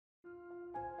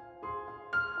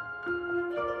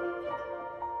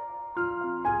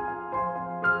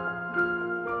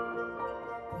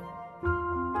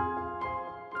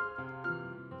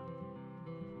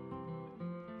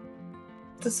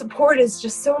the support is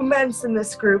just so immense in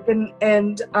this group, and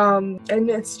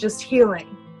it's just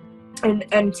healing.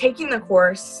 And taking the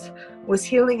course was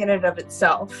healing in and of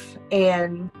itself,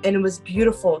 and it was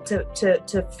beautiful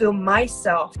to feel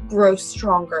myself grow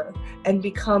stronger and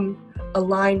become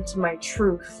aligned to my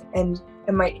truth, and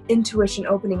my intuition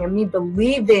opening, and me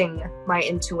believing my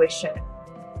intuition.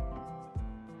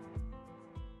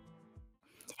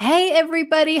 Hey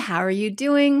everybody, how are you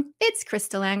doing? It's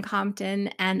Crystal Ann Compton,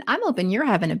 and I'm hoping you're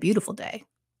having a beautiful day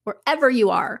wherever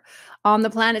you are on the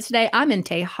planet today. I'm in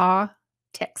Teja,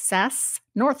 Texas,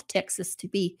 North Texas to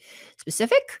be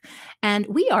specific, and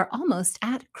we are almost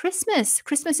at Christmas.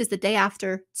 Christmas is the day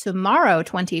after tomorrow,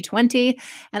 2020,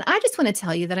 and I just want to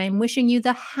tell you that I'm wishing you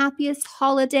the happiest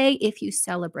holiday if you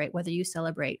celebrate, whether you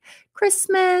celebrate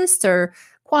Christmas or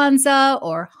Kwanzaa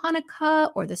or Hanukkah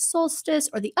or the solstice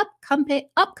or the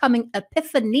upcoming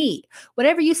Epiphany.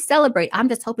 Whatever you celebrate, I'm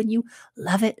just hoping you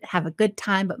love it, have a good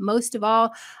time. But most of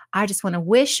all, I just want to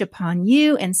wish upon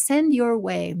you and send your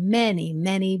way many,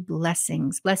 many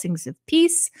blessings of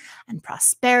peace and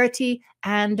prosperity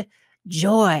and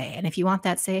joy. And if you want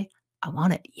that, say, I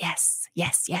want it. Yes,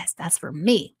 yes, yes, that's for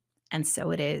me. And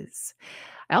so it is.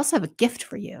 I also have a gift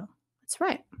for you. That's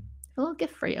right. A little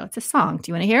gift for you. It's a song. Do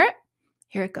you want to hear it?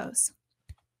 Here it goes.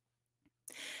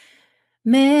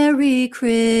 Merry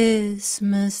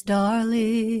Christmas,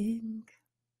 darling.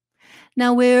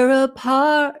 Now we're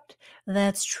apart,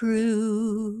 that's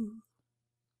true.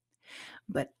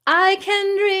 But I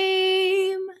can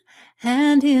dream,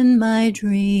 and in my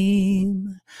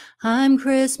dream, I'm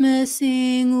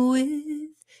Christmasing with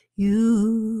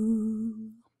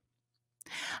you.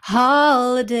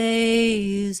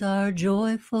 Holidays are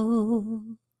joyful.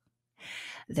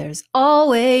 There's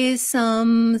always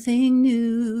something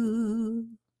new,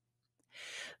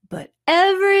 but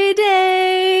every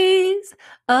day's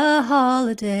a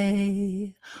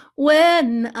holiday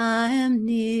when I am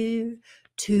near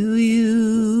to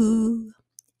you.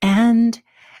 And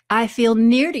I feel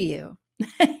near to you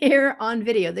here on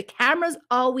video. The camera's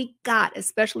all we got,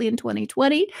 especially in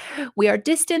 2020. We are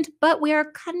distant, but we are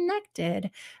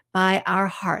connected by our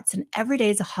hearts, and every day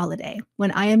is a holiday.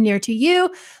 When I am near to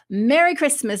you, Merry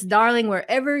Christmas, darling,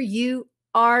 wherever you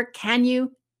are. Can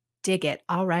you dig it?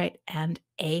 All right, and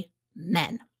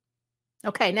amen.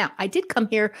 Okay, now I did come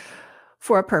here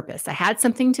for a purpose. I had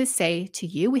something to say to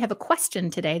you. We have a question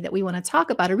today that we want to talk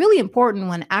about, a really important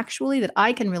one, actually, that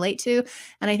I can relate to,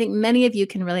 and I think many of you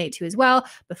can relate to as well.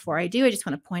 Before I do, I just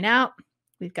want to point out,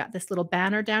 we've got this little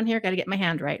banner down here. Got to get my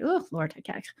hand right. Oh, Lord, I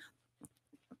can't.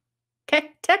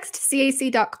 Okay,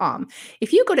 textcac.com.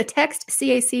 If you go to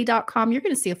textcac.com, you're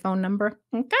going to see a phone number.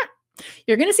 Okay.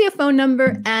 You're going to see a phone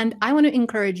number, and I want to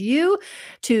encourage you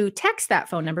to text that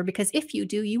phone number, because if you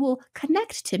do, you will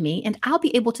connect to me, and I'll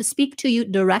be able to speak to you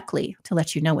directly to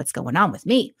let you know what's going on with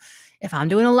me. If I'm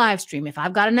doing a live stream, if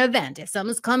I've got an event, if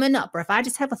something's coming up, or if I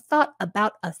just have a thought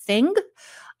about a thing,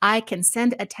 I can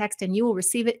send a text and you will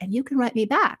receive it, and you can write me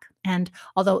back. And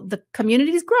although the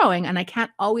community is growing and I can't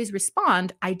always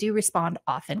respond, I do respond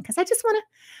often because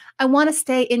I want to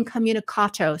stay in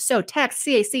communicato. So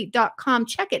textcac.com,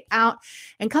 check it out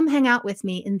and come hang out with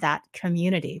me in that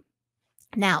community.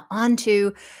 Now on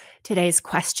to today's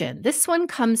question. This one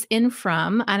comes in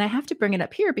from, and I have to bring it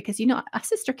up here because, a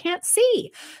sister can't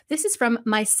see. This is from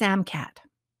my Sam cat.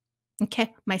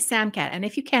 Okay, my Sam cat. And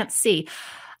if you can't see,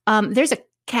 there's a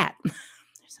cat.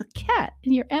 There's a cat,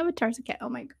 and your avatar's a cat. Oh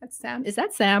my God, Sam. Is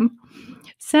that Sam?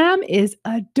 Sam is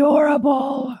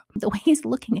adorable. The way he's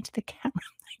looking into the camera,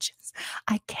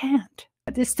 I can't.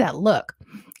 Just that look.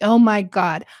 Oh my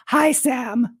God. Hi,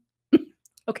 Sam.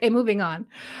 Okay, moving on.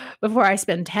 Before I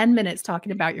spend 10 minutes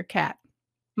talking about your cat.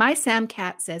 My Sam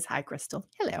cat says, hi, Crystal.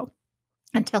 Hello.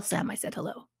 And tell Sam I said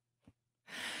hello.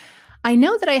 I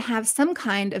know that I have some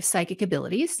kind of psychic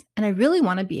abilities, and I really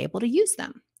want to be able to use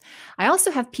them. I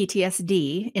also have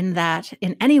PTSD is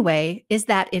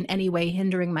that in any way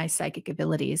hindering my psychic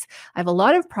abilities? I have a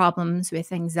lot of problems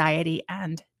with anxiety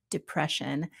and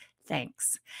depression.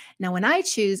 Thanks. Now, when I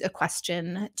choose a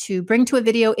question to bring to a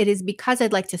video, it is because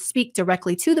I'd like to speak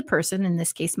directly to the person, in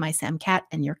this case, my Sam cat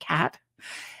and your cat.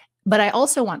 But I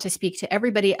also want to speak to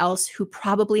everybody else who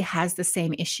probably has the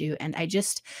same issue. And I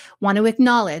just want to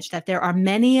acknowledge that there are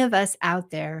many of us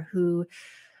out there who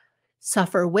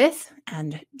suffer with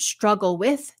and struggle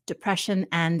with depression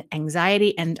and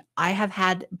anxiety. And I have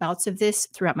had bouts of this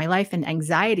throughout my life, and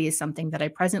anxiety is something that I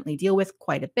presently deal with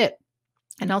quite a bit.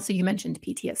 And also you mentioned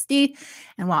PTSD.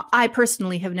 And while I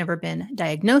personally have never been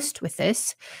diagnosed with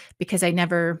this, because I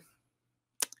never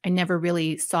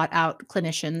really sought out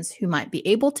clinicians who might be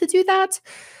able to do that,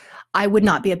 I would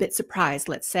not be a bit surprised,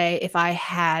 let's say, if I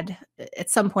had at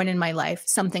some point in my life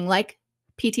something like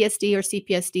PTSD or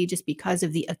CPSD, just because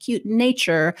of the acute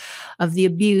nature of the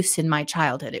abuse in my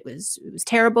childhood. It was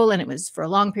terrible, and it was for a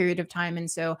long period of time.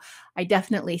 And so I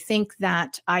definitely think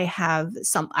that I've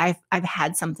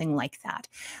had something like that,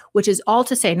 which is all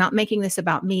to say, not making this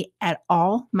about me at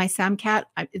all, my Samcat.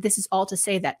 This is all to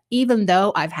say that even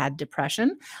though I've had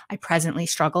depression, I presently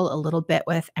struggle a little bit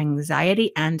with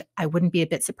anxiety, and I wouldn't be a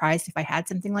bit surprised if I had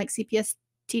something like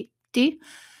CPSD.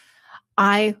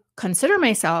 I consider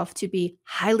myself to be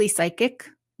highly psychic,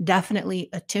 definitely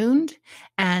attuned,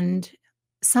 and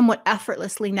somewhat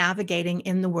effortlessly navigating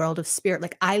in the world of spirit.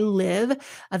 Like, I live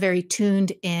a very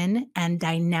tuned in and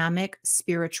dynamic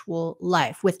spiritual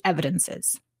life with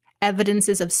evidences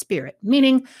of spirit,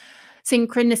 meaning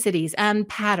synchronicities and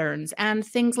patterns and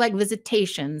things like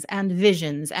visitations and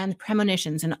visions and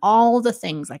premonitions and all the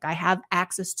things. Like, I have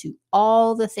access to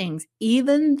all the things,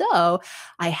 even though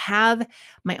I have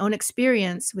my own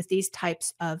experience with these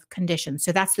types of conditions.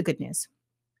 So that's the good news.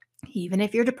 Even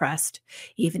if you're depressed,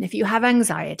 even if you have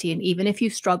anxiety, and even if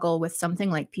you struggle with something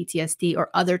like PTSD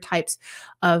or other types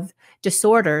of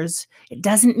disorders, it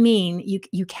doesn't mean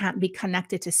you can't be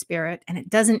connected to spirit, and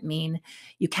it doesn't mean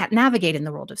you can't navigate in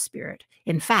the world of spirit.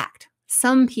 In fact,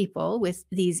 some people with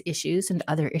these issues and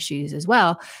other issues as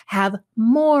well have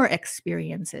more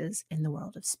experiences in the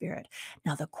world of spirit.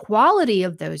 Now, the quality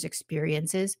of those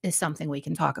experiences is something we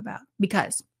can talk about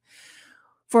because,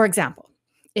 for example,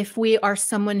 if we are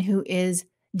someone who is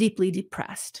deeply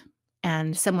depressed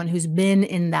and someone who's been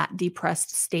in that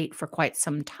depressed state for quite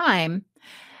some time,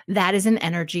 that is an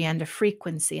energy and a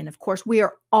frequency. And of course, we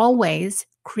are always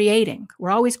creating.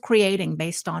 We're always creating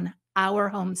based on our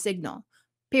home signal,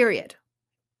 period.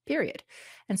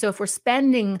 And so if we're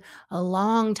spending a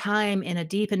long time in a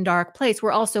deep and dark place,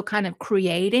 we're also kind of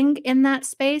creating in that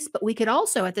space, but we could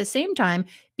also at the same time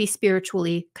be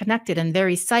spiritually connected and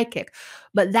very psychic.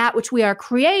 But that which we are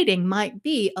creating might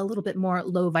be a little bit more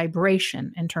low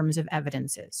vibration in terms of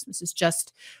evidences. This is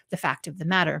just the fact of the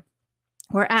matter.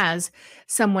 Whereas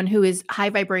someone who is high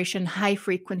vibration, high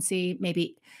frequency,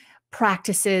 maybe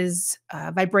practices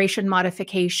vibration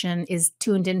modification, is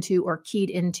tuned into or keyed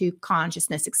into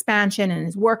consciousness expansion and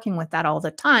is working with that all the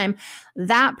time,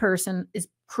 that person is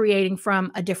creating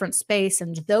from a different space,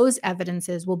 and those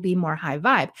evidences will be more high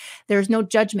vibe. There's no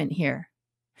judgment here.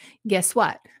 Guess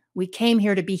what? We came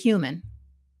here to be human.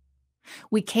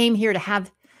 We came here to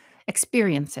have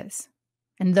experiences.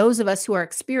 And those of us who are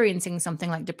experiencing something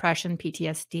like depression,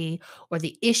 PTSD, or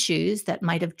the issues that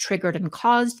might have triggered and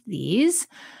caused these,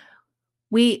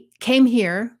 we came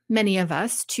here, many of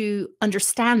us, to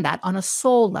understand that on a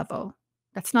soul level.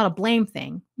 That's not a blame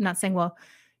thing. I'm not saying, well,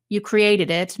 you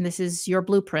created it and this is your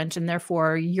blueprint and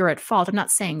therefore you're at fault. I'm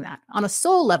not saying that. On a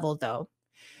soul level, though,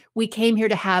 we came here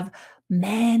to have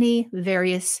many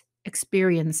various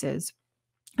experiences.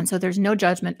 And so there's no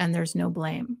judgment and there's no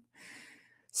blame.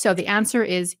 So the answer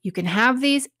is you can have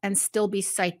these and still be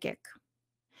psychic.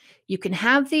 You can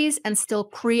have these and still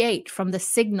create from the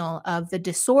signal of the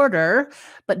disorder,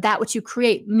 but that which you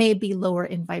create may be lower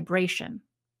in vibration.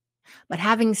 But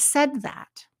having said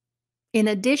that, in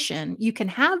addition, you can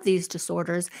have these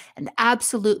disorders and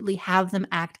absolutely have them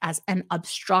act as an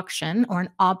obstruction or an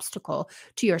obstacle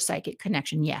to your psychic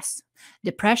connection. Yes,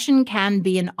 depression can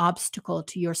be an obstacle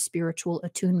to your spiritual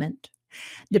attunement.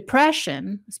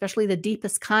 Depression, especially the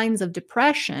deepest kinds of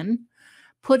depression,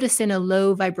 put us in a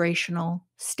low vibrational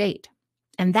state.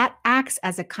 And that acts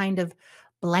as a kind of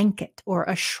blanket or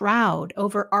a shroud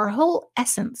over our whole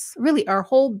essence, really our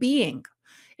whole being.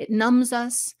 It numbs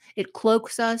us, it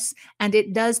cloaks us, and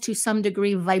it does, to some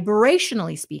degree,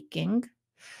 vibrationally speaking,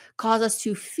 cause us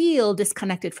to feel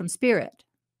disconnected from spirit.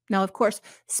 Now, of course,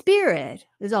 spirit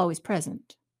is always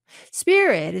present.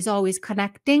 Spirit is always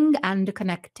connecting and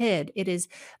connected. It is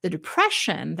the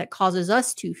depression that causes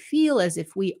us to feel as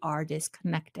if we are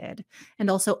disconnected and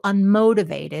also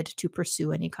unmotivated to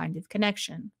pursue any kind of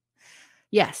connection.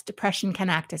 Yes, depression can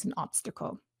act as an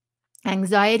obstacle.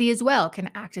 Anxiety as well can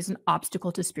act as an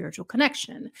obstacle to spiritual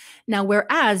connection. Now,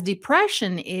 whereas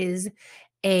depression is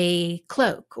a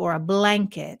cloak or a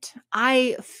blanket,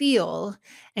 I feel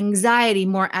anxiety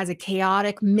more as a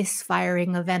chaotic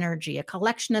misfiring of energy, a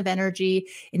collection of energy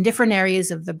in different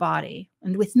areas of the body.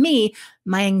 And with me,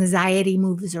 my anxiety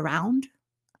moves around.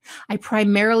 I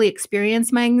primarily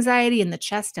experience my anxiety in the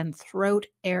chest and throat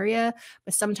area,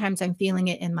 but sometimes I'm feeling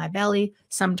it in my belly.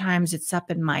 Sometimes it's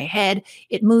up in my head.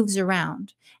 It moves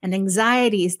around. And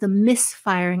anxiety is the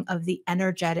misfiring of the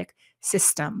energetic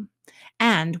system.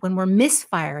 And when we're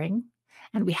misfiring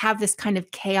and we have this kind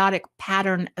of chaotic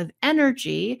pattern of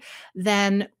energy,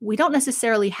 then we don't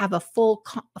necessarily have a full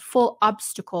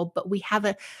obstacle, but we have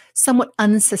a somewhat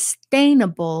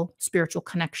unsustainable spiritual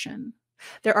connection.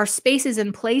 There are spaces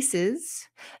and places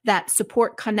that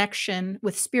support connection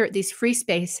with spirit, these free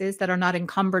spaces that are not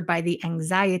encumbered by the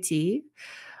anxiety.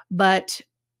 But,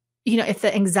 if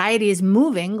the anxiety is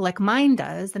moving like mine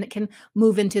does, then it can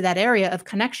move into that area of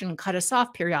connection, cut us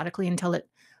off periodically until it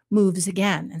moves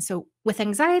again. And so with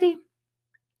anxiety,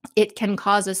 it can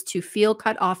cause us to feel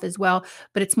cut off as well,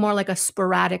 but it's more like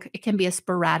it can be a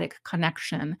sporadic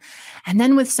connection. And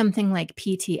then with something like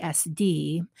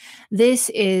PTSD, this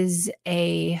is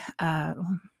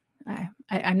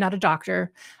I'm not a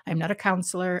doctor. I'm not a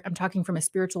counselor. I'm talking from a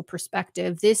spiritual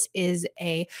perspective. This is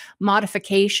a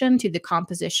modification to the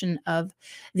composition of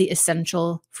the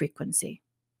essential frequency.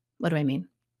 What do I mean?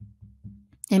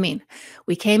 I mean,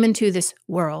 we came into this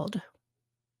world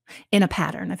in a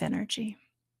pattern of energy.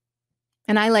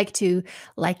 And I like to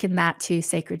liken that to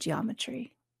sacred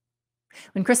geometry.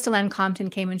 When Crystal Ann Compton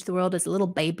came into the world as a little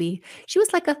baby, she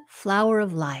was like a flower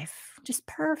of life, just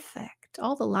perfect.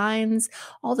 All the lines,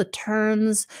 all the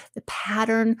turns, the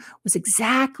pattern was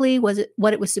exactly what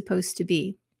it was supposed to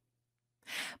be.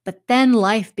 But then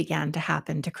life began to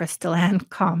happen to Crystal Ann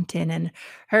Compton, and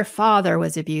her father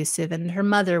was abusive, and her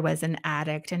mother was an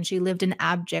addict, and she lived in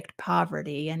abject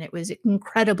poverty, and it was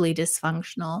incredibly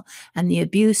dysfunctional, and the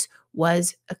abuse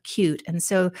was acute. And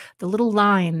so the little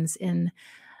lines in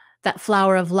that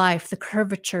flower of life, the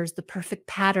curvatures, the perfect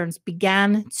patterns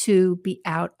began to be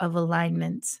out of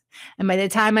alignment. And by the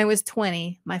time I was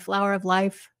 20, my flower of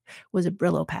life was a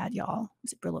Brillo pad, y'all. It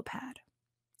was a Brillo pad.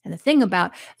 And the thing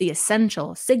about the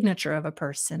essential signature of a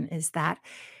person is that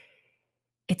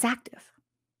it's active.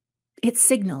 It's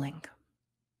signaling.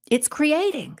 It's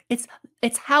creating.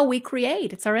 It's how we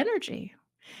create. It's our energy.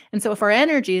 And so if our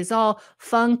energy is all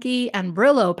funky and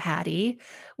Brillo paddy,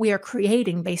 we are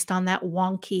creating based on that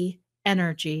wonky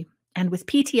energy. And with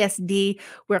PTSD,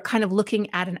 we're kind of looking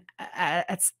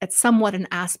at somewhat an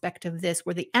aspect of this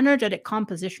where the energetic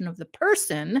composition of the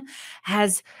person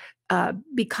has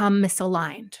become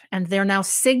misaligned. And they're now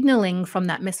signaling from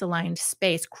that misaligned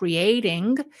space,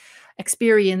 creating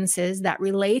experiences that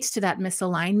relate to that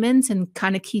misalignment and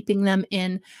kind of keeping them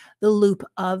in the loop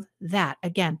of that.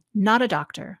 Again, not a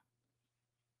doctor,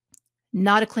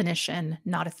 not a clinician,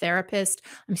 not a therapist.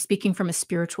 I'm speaking from a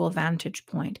spiritual vantage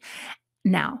point.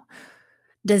 Now,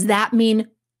 does that mean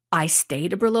I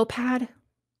stayed a Brillo pad?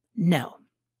 No.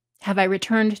 Have I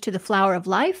returned to the flower of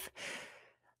life?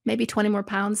 Maybe 20 more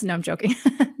pounds? No, I'm joking.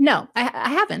 No, I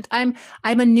haven't. I'm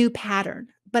a new pattern,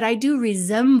 but I do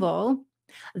resemble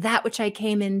that which I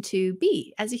came in to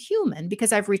be as a human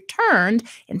because I've returned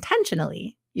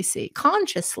intentionally, you see,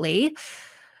 consciously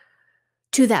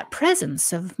to that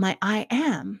presence of my I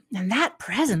am. And that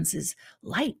presence is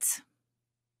light.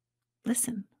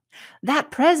 Listen,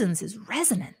 that presence is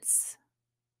resonance.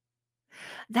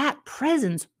 That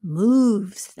presence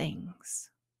moves things.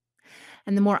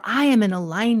 And the more I am in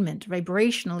alignment,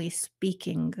 vibrationally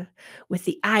speaking, with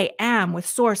the I am, with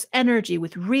source energy,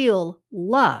 with real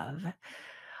love,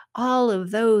 all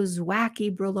of those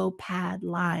wacky Brillo pad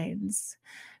lines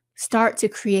start to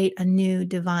create a new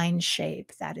divine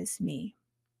shape that is me.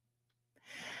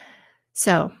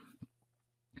 So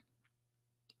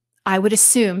I would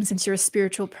assume, since you're a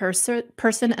spiritual person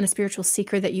and a spiritual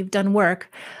seeker, that you've done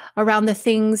work around the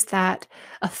things that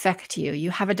affect you.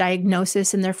 You have a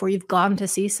diagnosis, and therefore you've gone to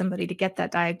see somebody to get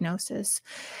that diagnosis.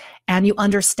 And you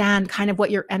understand kind of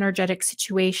what your energetic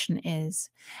situation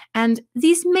is. And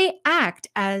these may act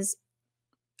as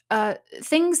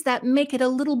things that make it a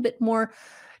little bit more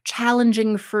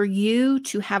challenging for you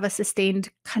to have a sustained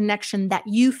connection that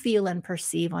you feel and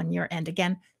perceive on your end.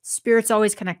 Again, Spirit's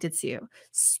always connected to you.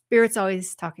 Spirit's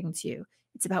always talking to you.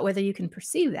 It's about whether you can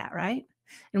perceive that, right?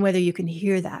 And whether you can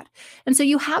hear that. And so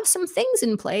you have some things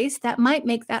in place that might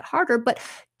make that harder. But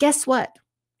guess what?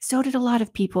 So did a lot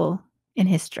of people in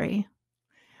history.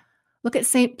 Look at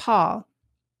St. Paul.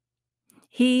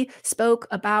 He spoke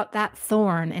about that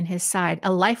thorn in his side,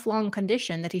 a lifelong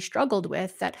condition that he struggled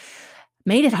with that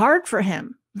made it hard for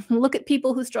him. Look at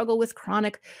people who struggle with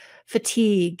chronic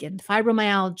fatigue and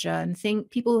fibromyalgia and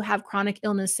people who have chronic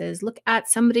illnesses. Look at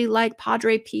somebody like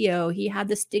Padre Pio. He had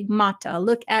the stigmata.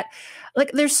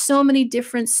 There's so many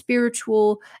different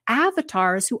spiritual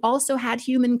avatars who also had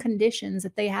human conditions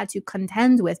that they had to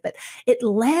contend with, but it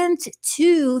lent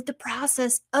to the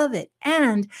process of it.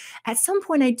 And at some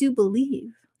point, I do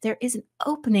believe there is an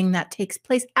opening that takes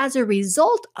place as a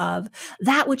result of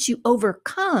that which you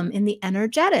overcome in the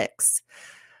energetics.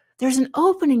 there's an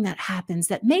opening that happens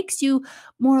that makes you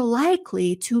more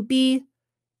likely to be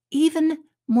even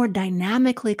more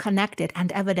dynamically connected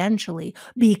and evidentially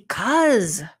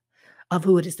because of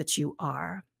who it is that you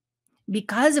are,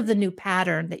 because of the new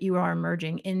pattern that you are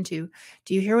emerging into.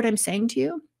 Do you hear what I'm saying to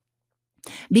you?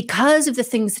 Because of the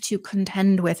things that you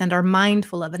contend with and are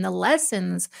mindful of, and the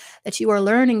lessons that you are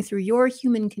learning through your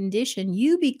human condition,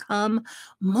 you become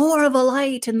more of a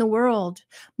light in the world,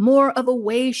 more of a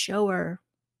way shower.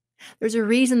 There's a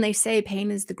reason they say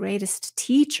pain is the greatest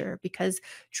teacher, because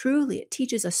truly it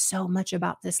teaches us so much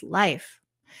about this life.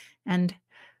 And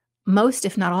most,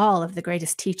 if not all, of the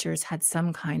greatest teachers had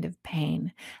some kind of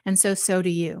pain. And so do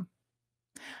you.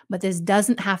 But this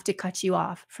doesn't have to cut you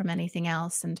off from anything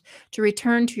else. And to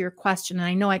return to your question, and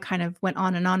I know I kind of went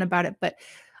on and on about it, but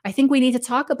I think we need to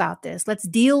talk about this. Let's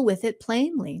deal with it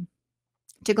plainly.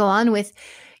 To go on with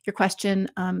your question,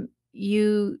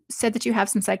 you said that you have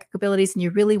some psychic abilities and you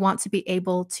really want to be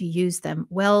able to use them.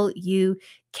 Well, you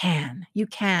can. You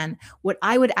can. What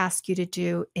I would ask you to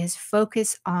do is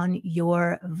focus on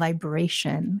your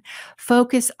vibration.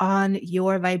 Focus on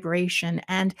your vibration,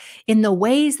 and in the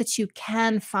ways that you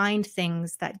can find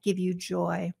things that give you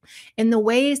joy, in the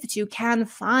ways that you can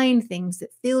find things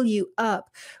that fill you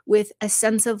up with a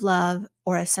sense of love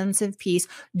or a sense of peace,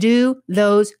 do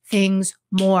those things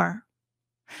more.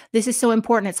 This is so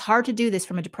important. It's hard to do this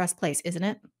from a depressed place, isn't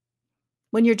it?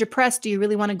 When you're depressed, do you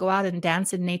really want to go out and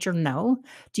dance in nature? No.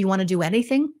 Do you want to do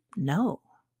anything? No.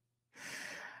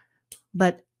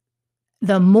 But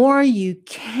the more you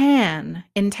can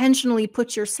intentionally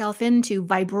put yourself into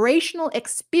vibrational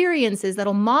experiences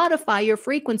that'll modify your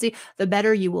frequency, the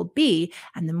better you will be,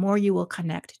 and the more you will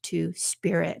connect to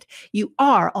spirit. You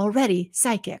are already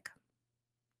psychic.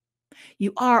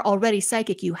 You are already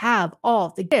psychic. You have all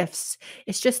the gifts.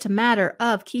 It's just a matter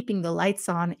of keeping the lights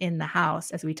on in the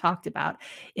house, as we talked about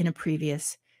in a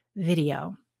previous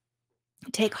video.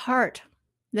 Take heart.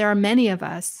 There are many of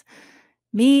us,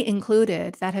 me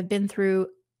included, that have been through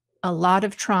a lot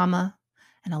of trauma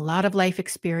and a lot of life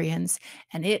experience,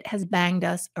 and it has banged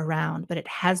us around, but it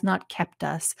has not kept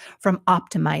us from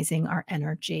optimizing our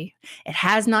energy. It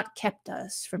has not kept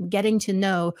us from getting to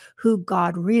know who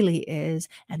God really is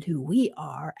and who we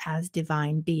are as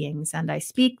divine beings. And I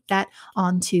speak that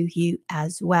onto you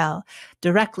as well,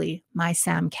 directly, my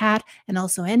Sam Cat, and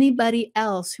also anybody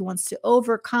else who wants to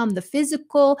overcome the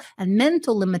physical and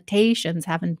mental limitations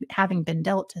having been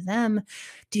dealt to them.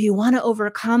 Do you want to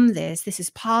overcome this? This is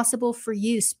possible for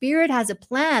you. Spirit has a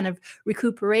plan of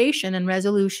recuperation and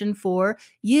resolution for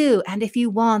you. And if you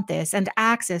want this and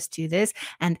access to this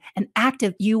and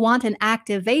you want an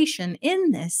activation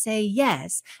in this, say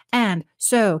yes. And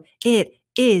so it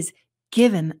is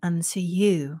given unto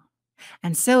you.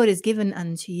 And so it is given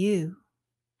unto you.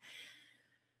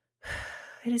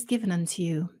 It is given unto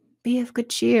you. Be of good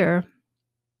cheer.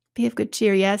 Be of good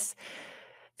cheer. Yes,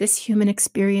 this human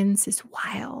experience is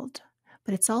wild,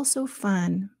 but it's also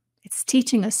fun. It's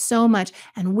teaching us so much,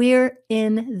 and we're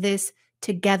in this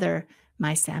together,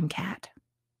 my Sam Cat,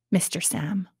 Mr.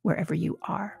 Sam, wherever you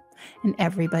are, and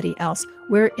everybody else.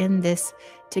 We're in this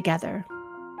together.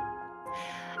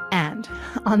 And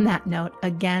on that note,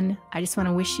 again, I just want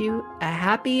to wish you a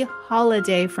happy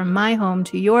holiday from my home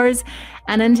to yours.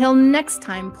 And until next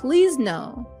time, please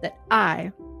know that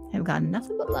I have got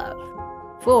nothing but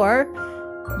love for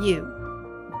you.